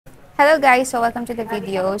Hello guys, so welcome to the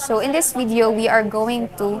video. So in this video, we are going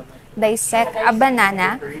to dissect a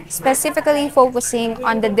banana, specifically focusing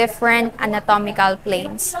on the different anatomical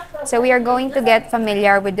planes. So we are going to get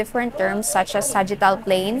familiar with different terms such as sagittal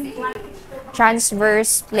plane,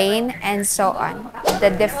 transverse plane, and so on, the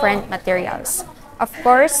different materials. Of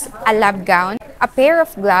course, a lab gown, a pair of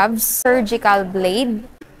gloves, surgical blade,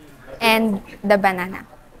 and the banana.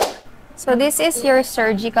 So this is your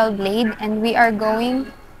surgical blade and we are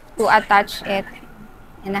going to attach it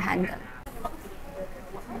in a handle.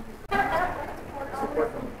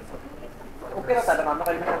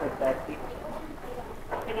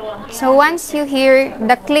 So once you hear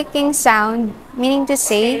the clicking sound, meaning to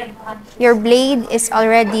say your blade is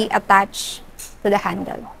already attached to the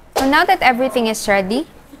handle. So now that everything is ready,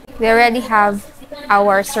 we already have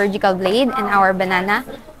our surgical blade and our banana.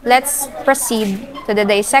 Let's proceed to the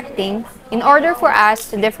dissecting in order for us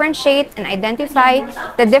to differentiate and identify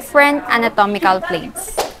the different anatomical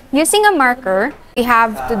planes. Using a marker, we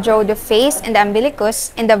have to draw the face and the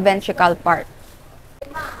umbilicus in the ventricle part.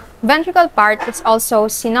 Ventricle part is also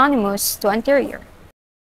synonymous to anterior.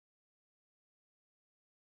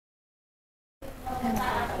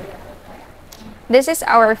 This is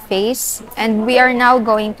our face, and we are now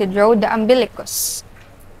going to draw the umbilicus.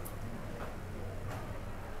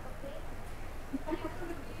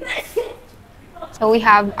 So we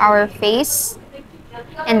have our face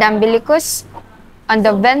and the umbilicus on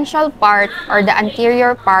the ventral part or the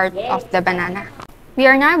anterior part of the banana. We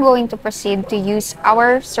are now going to proceed to use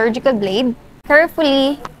our surgical blade.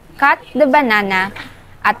 Carefully cut the banana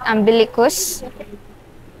at umbilicus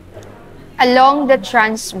along the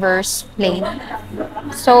transverse plane.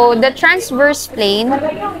 So the transverse plane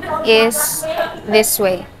is this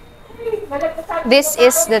way. This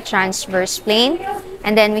is the transverse plane,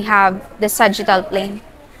 and then we have the sagittal plane.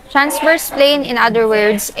 Transverse plane, in other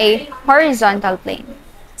words, a horizontal plane.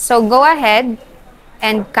 So go ahead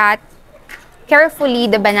and cut carefully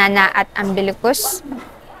the banana at umbilicus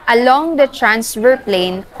along the transverse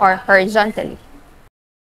plane or horizontally.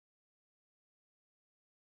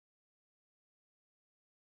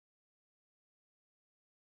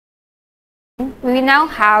 We now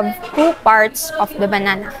have two parts of the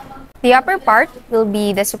banana. The upper part will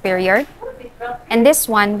be the superior, and this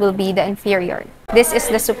one will be the inferior. This is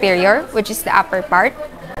the superior, which is the upper part.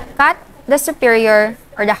 Cut the superior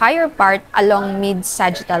or the higher part along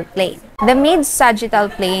mid-sagittal plane. The mid-sagittal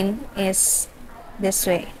plane is this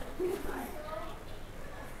way.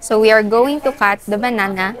 So we are going to cut the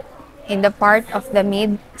banana in the part of the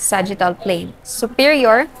mid-sagittal plane.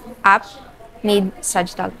 Superior, up,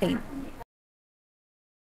 mid-sagittal plane.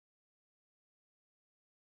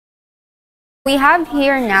 We have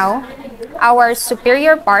here now our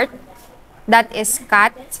superior part that is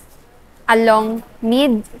cut along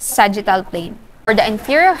mid-sagittal plane, or the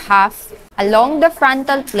inferior half along the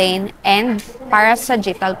frontal plane and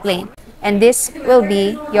parasagittal plane. And this will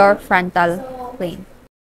be your frontal plane.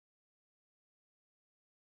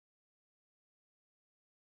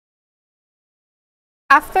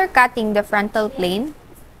 After cutting the frontal plane,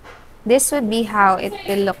 this would be how it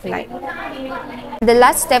will look like. The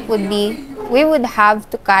last step would be, we would have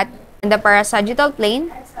to cut the parasagittal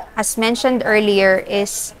plane. As mentioned earlier,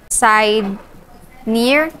 is side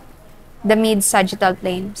near the mid-sagittal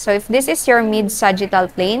plane. So if this is your mid-sagittal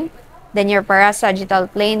plane, then your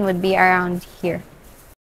parasagittal plane would be around here.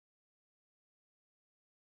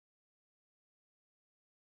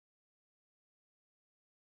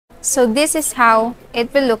 So this is how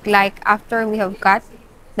it will look like after we have cut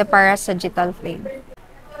the parasagittal plane.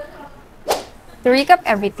 To recap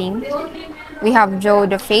everything, we have drawn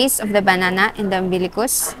the face of the banana in the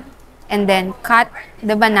umbilicus and then cut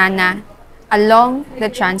the banana along the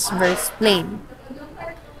transverse plane,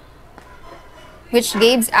 which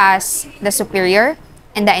gives us the superior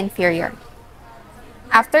and the inferior.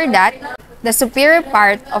 After that, the superior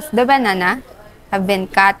part of the banana have been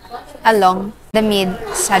cut along the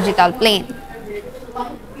mid-sagittal plane.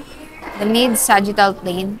 The mid-sagittal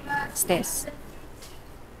plane is this.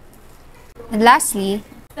 And lastly,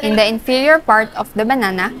 in the inferior part of the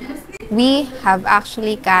banana, we have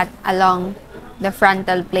actually cut along the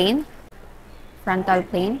frontal plane,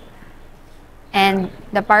 and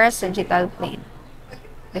the parasagittal plane.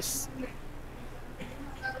 This.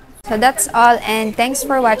 So that's all, and thanks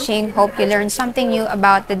for watching. Hope you learned something new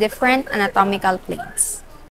about the different anatomical planes.